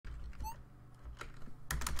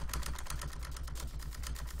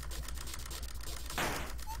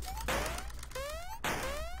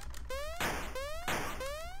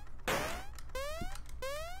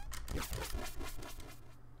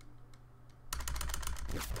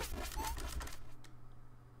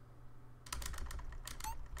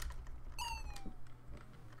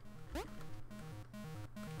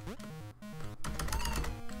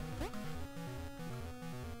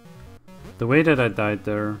The way that I died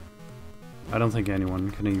there, I don't think anyone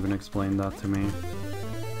can even explain that to me.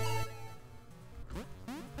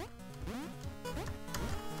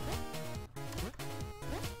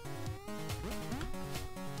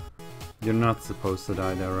 You're not supposed to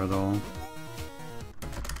die there at all.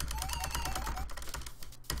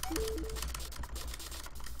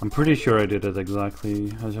 I'm pretty sure I did it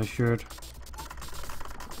exactly as I should.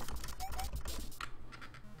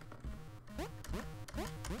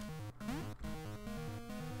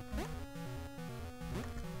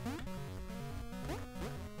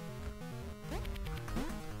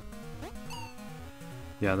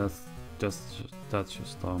 Yeah, that's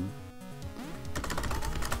just dumb.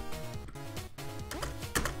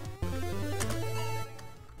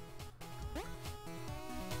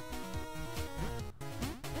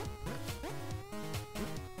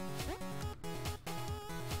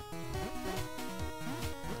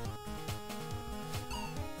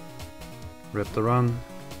 Rip the run.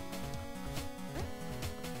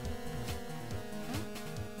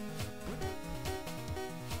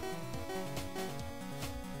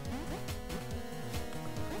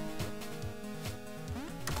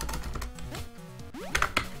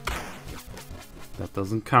 That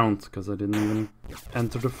doesn't count because I didn't even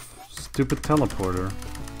enter the stupid teleporter.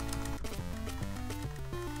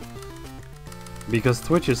 Because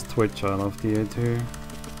Twitch is Twitch, I love the A2.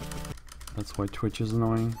 That's why Twitch is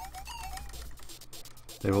annoying.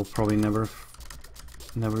 They will probably never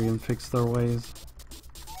even fix their ways.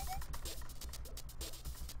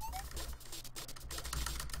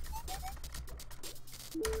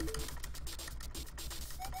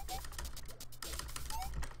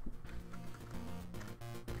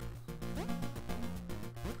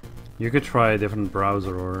 You could try a different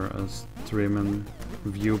browser or a stream and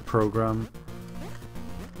view program.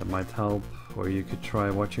 That might help. Or you could try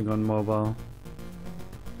watching on mobile.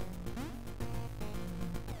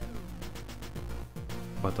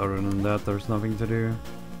 But other than that, there's nothing to do.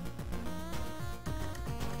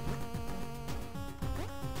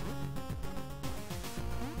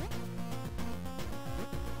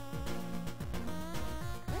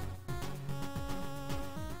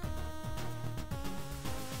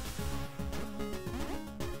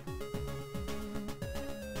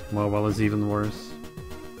 Mobile is even worse.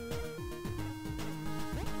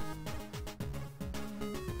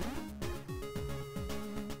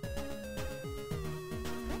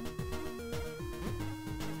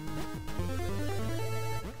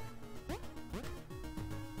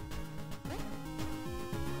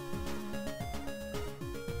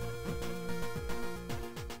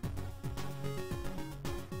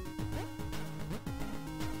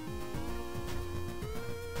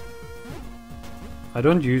 I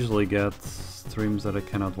don't usually get streams that I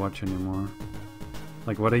cannot watch anymore.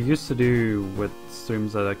 Like what I used to do with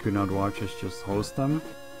streams that I could not watch is just host them.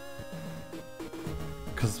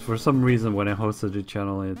 Because for some reason when I hosted the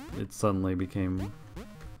channel it suddenly became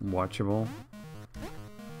watchable.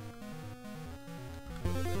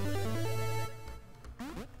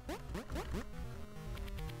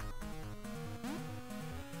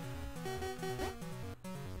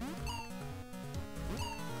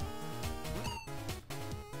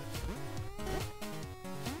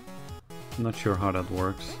 I'm not sure how that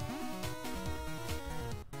works.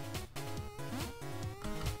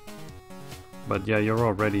 But yeah, you're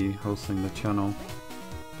already hosting the channel.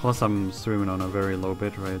 Plus I'm streaming on a very low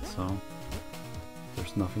bitrate, so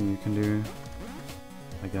there's nothing you can do,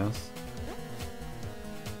 I guess.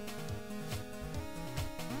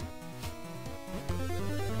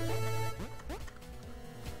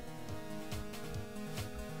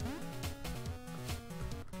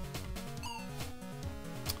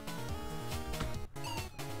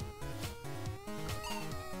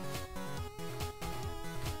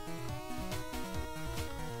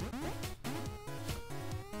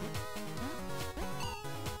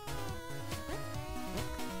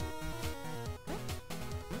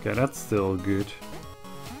 Okay, that's still good.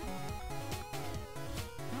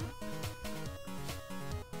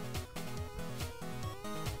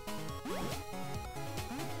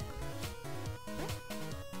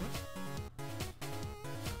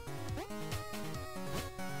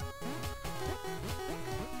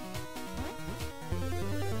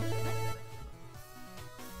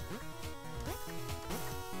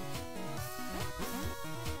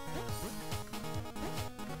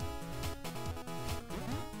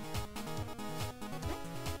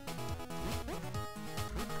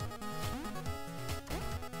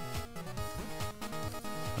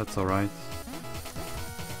 That's alright.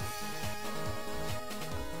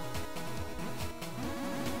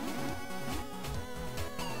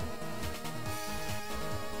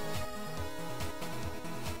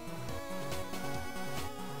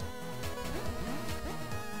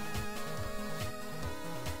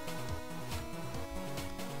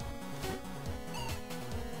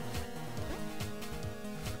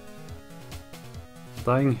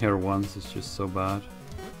 Dying here once is just so bad.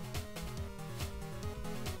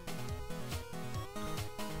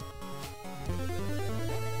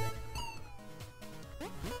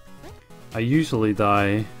 I usually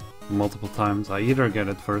die multiple times. I either get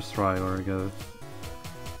it first try or I get it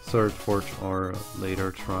third, fourth, or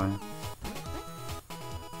later try.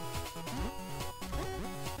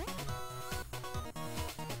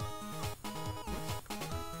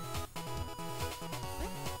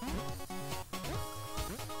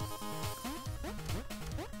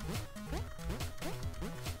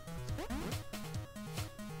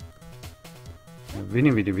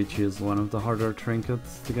 VVVVV is one of the harder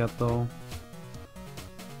trinkets to get though.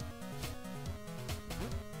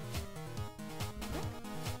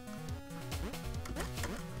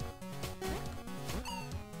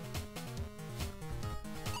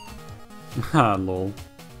 Ha lol.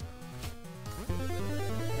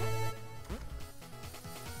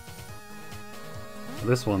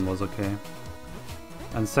 This one was okay.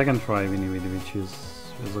 And second try VVVVV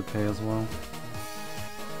is okay as well.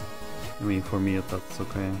 I mean, for me, that's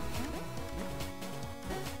okay.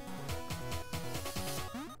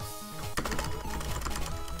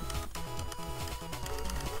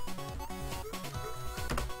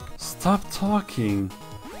 Stop talking!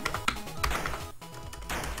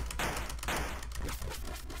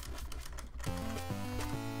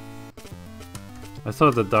 I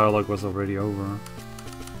thought the dialogue was already over.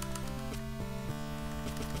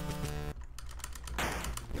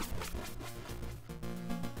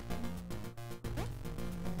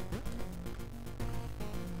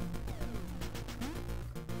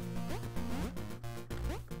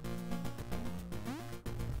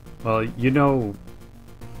 Well, you know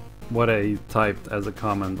what I typed as a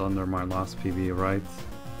comment under my last PB, right?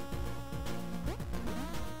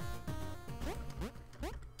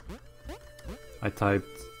 I typed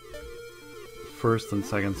first and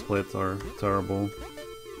second splits are terrible.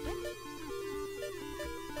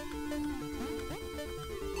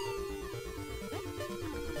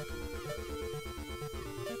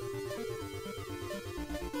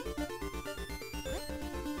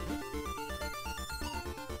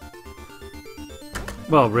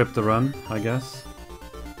 Well, rip the run, I guess.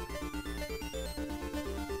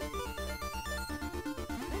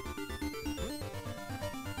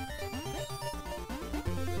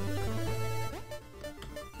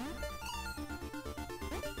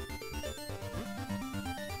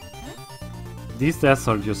 These deaths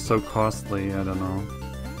are just so costly, I don't know.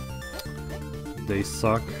 They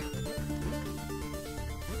suck.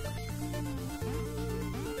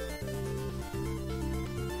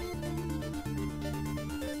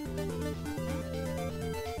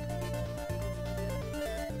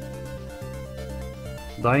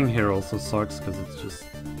 Dying here also sucks because it's just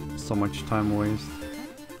so much time waste.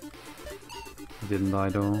 I didn't die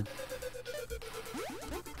though.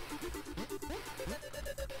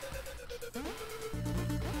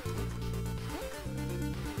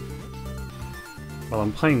 Well,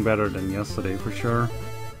 I'm playing better than yesterday for sure.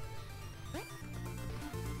 I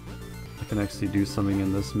can actually do something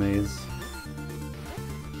in this maze.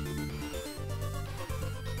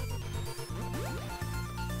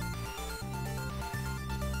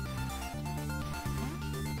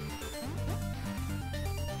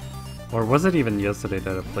 Or was it even yesterday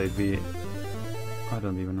that I played V? I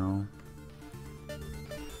don't even know.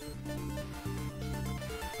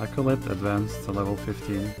 I could let advance to level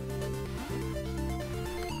 15.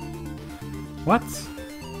 What?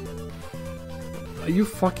 Are you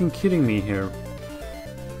fucking kidding me here?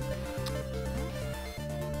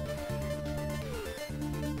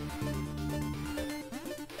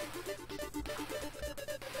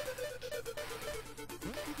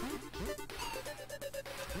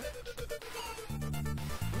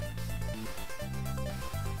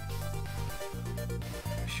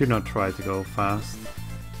 Should not try to go fast.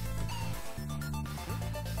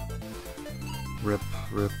 Rip,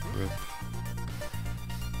 rip, rip.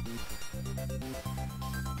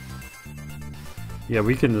 Yeah,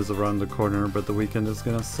 weekend is around the corner, but the weekend is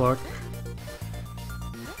gonna suck.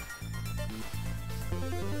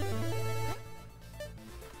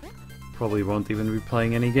 Probably won't even be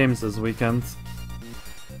playing any games this weekend.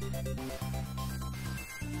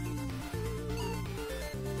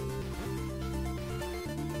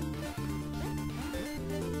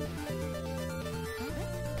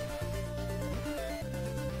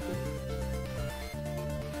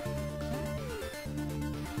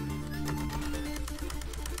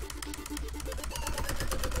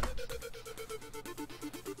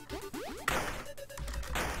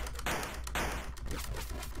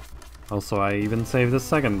 Also, I even saved a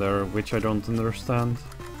second there, which I don't understand.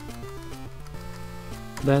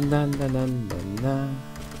 Dun dun dun dun dun dun.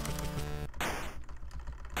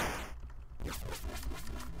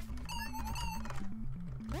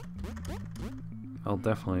 I'll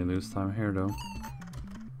definitely lose time here though.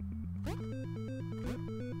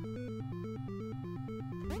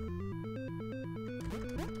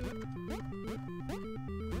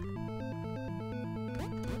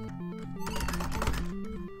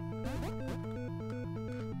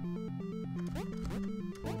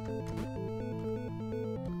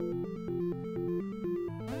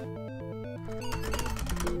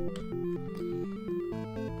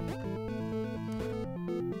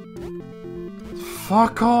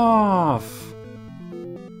 Fuck off!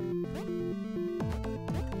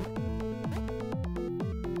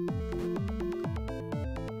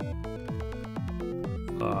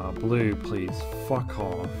 Blue, please, fuck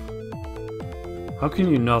off. How can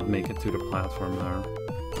you not make it to the platform there?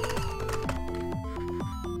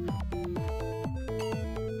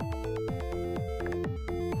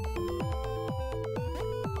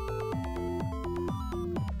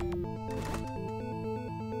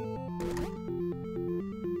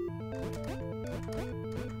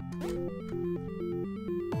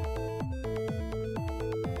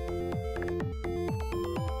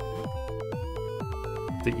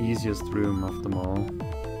 The easiest room of them all.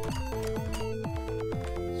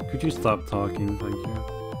 Could you stop talking, thank you?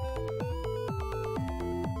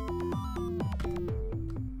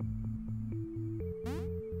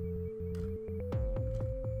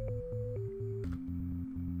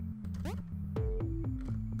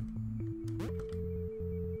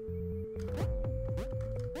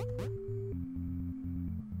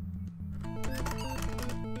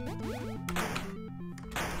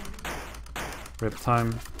 Rip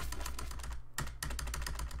time.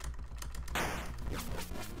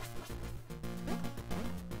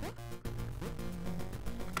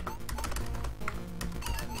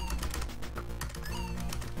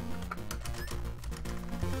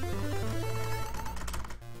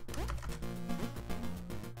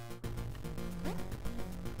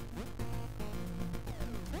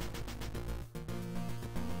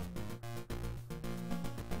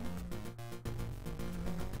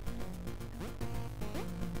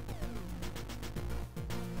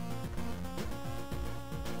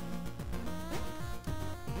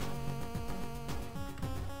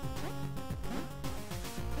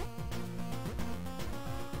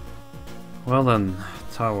 Well then,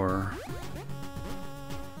 tower.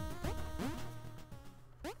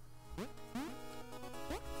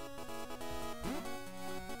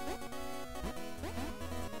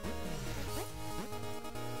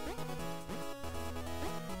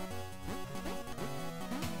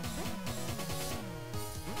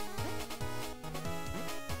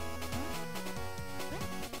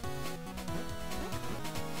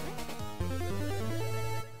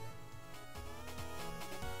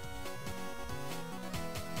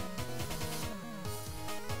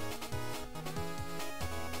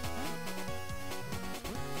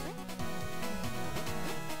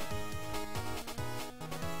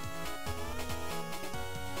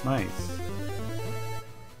 Nice.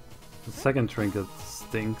 The second trinket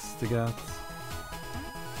stinks to get.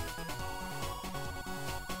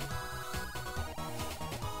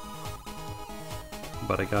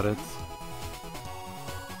 But I got it.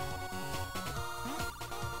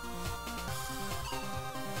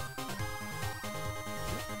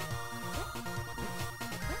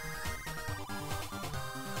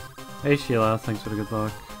 Hey Sheila, thanks for the good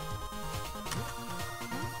luck.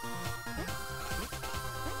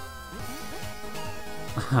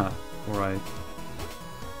 Right.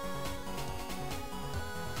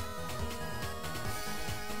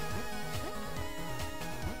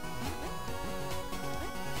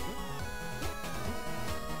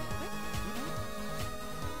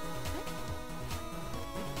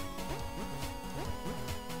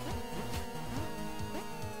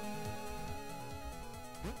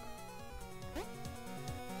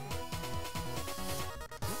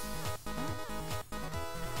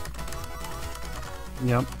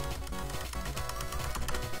 Yep.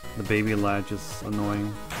 The baby ledge is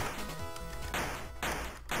annoying.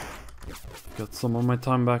 Got some of my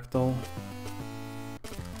time back though.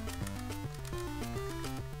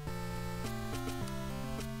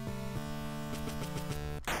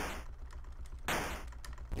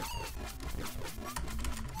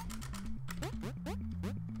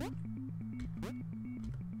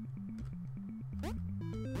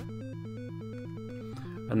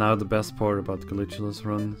 And now the best part about glitchless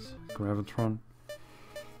runs, Gravitron.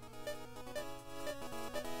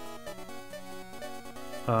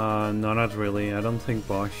 No, not really. I don't think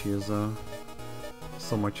Boshi is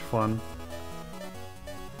so much fun.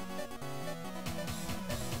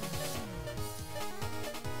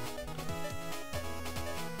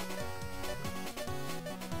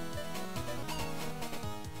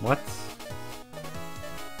 What?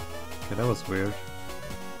 Okay, that was weird.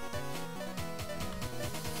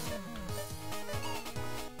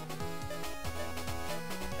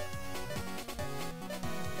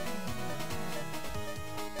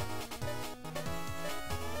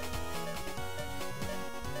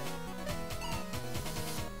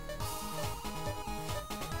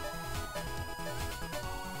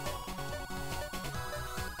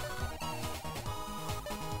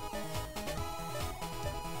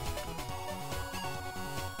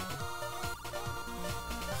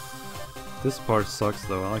 This part sucks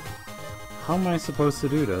though, like, how am I supposed to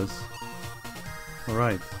do this?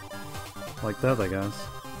 Alright, like that I guess.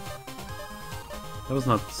 That was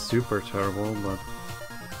not super terrible, but...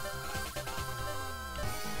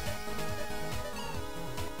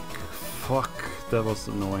 Fuck, that was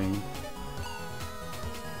annoying.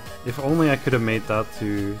 If only I could have made that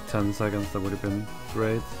to 10 seconds, that would have been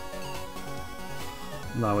great.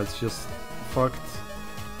 Now it's just fucked.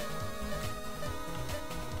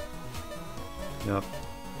 Yep.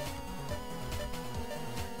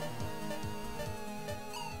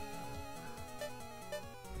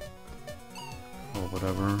 Oh,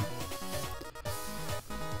 whatever.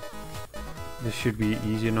 This should be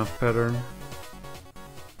easy enough pattern.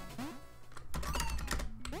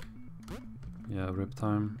 Yeah, rip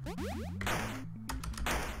time.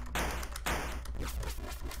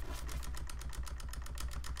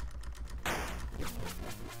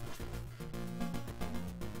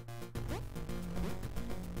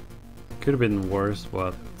 Could have been worse,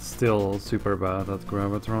 but still super bad at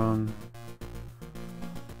Gravitron.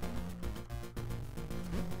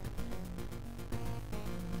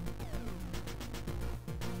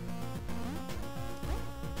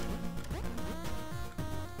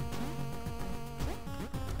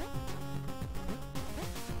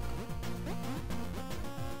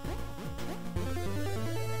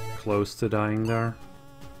 Close to dying there.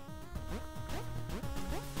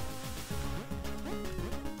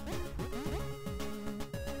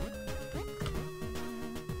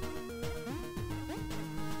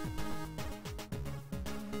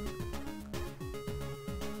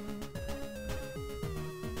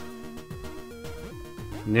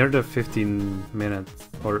 Near the 15 minutes,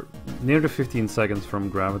 or near the 15 seconds from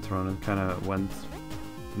Gravitron, it kind of went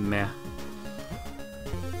meh.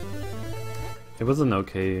 It was an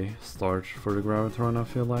okay start for the Gravitron, I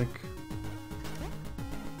feel like.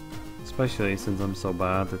 Especially since I'm so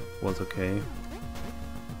bad, it was okay.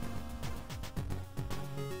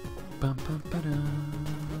 Bum, bum, ba-da,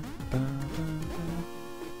 bum, bum, ba.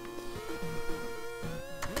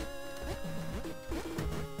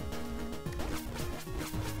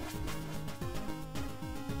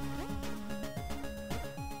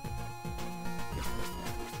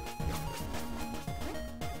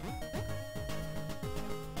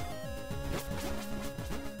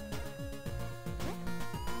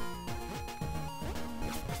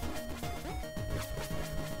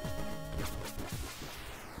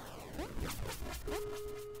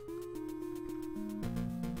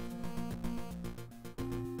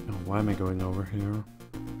 Why am I going over here?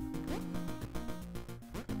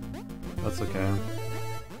 That's okay.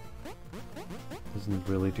 Doesn't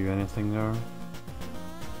really do anything there.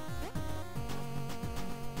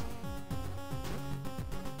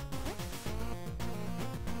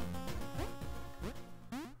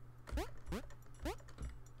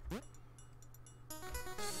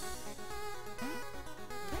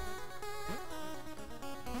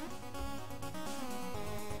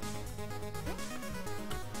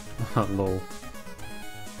 Lol.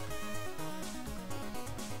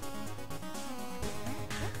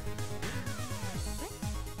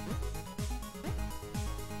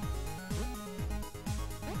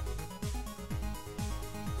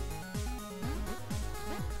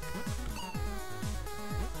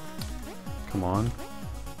 Come on.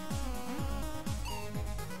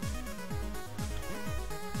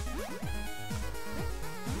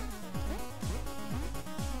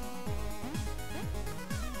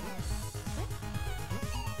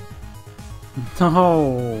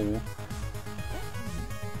 No.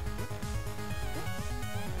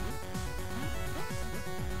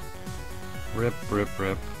 Rip, rip,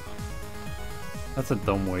 rip. That's a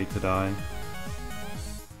dumb way to die.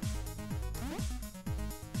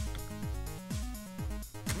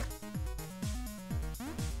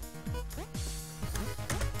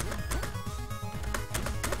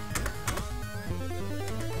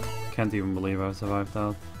 can't even believe I survived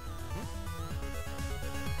that.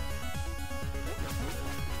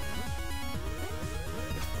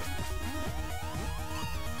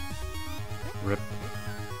 Rip.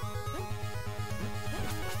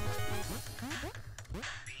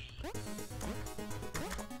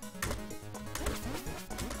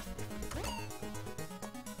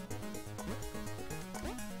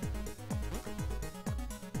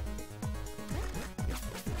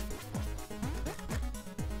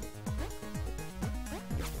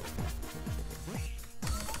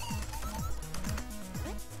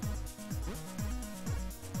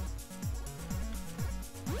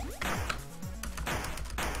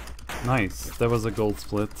 Nice, that was a gold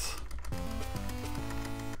split.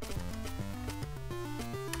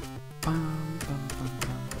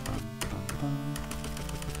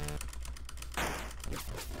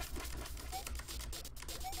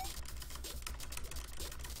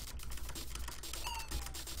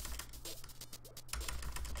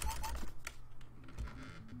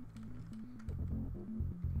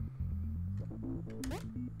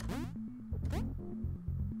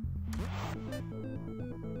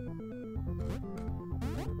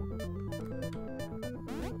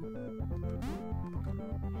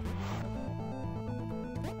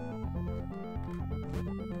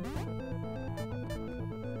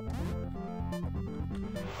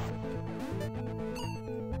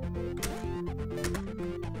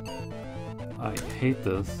 I hate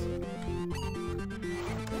this.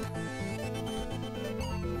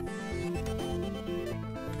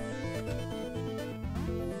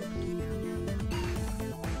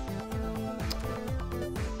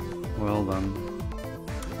 Well then.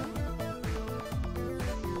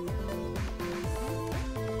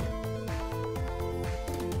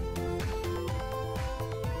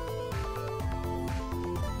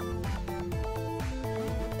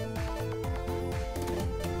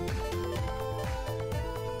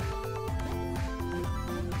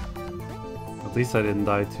 At least I didn't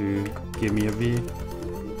die to give me a V.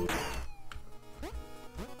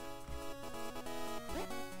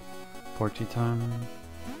 Party time.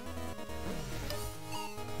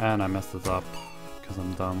 And I messed it up because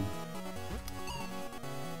I'm dumb.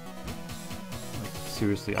 Like,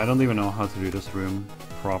 seriously, I don't even know how to do this room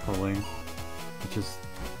properly. It's just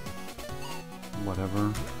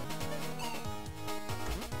whatever.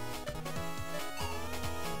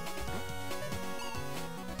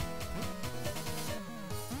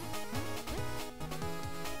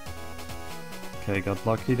 Okay, got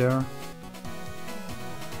lucky there.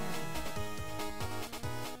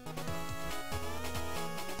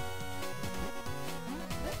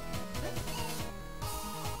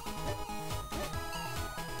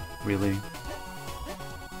 Really?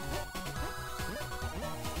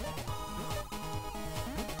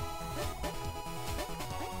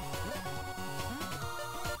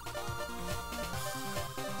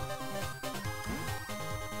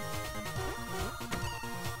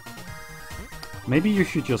 Maybe you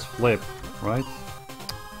should just flip, right?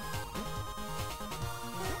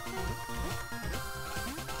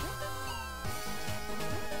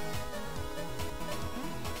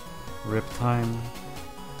 Rip time.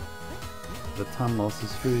 The time loss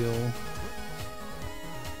is real.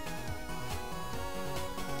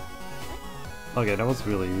 Okay, that was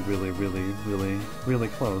really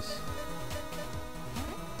close.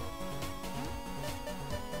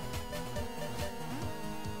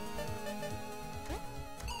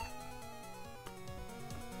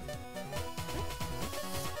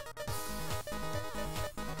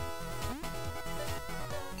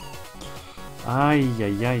 Ay,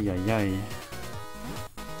 ay, ay, ay, ay.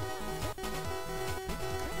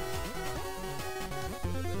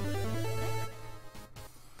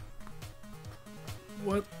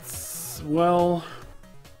 What? Well,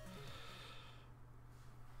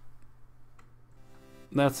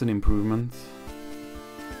 that's an improvement.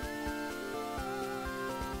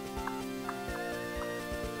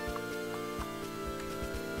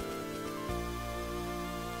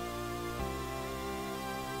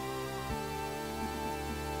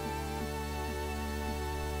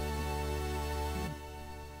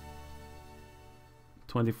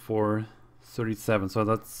 $24.37, so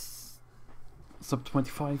that's sub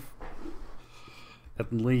 25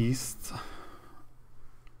 at least.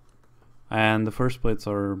 And the first plates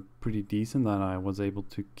are pretty decent, and I was able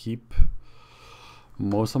to keep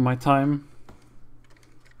most of my time.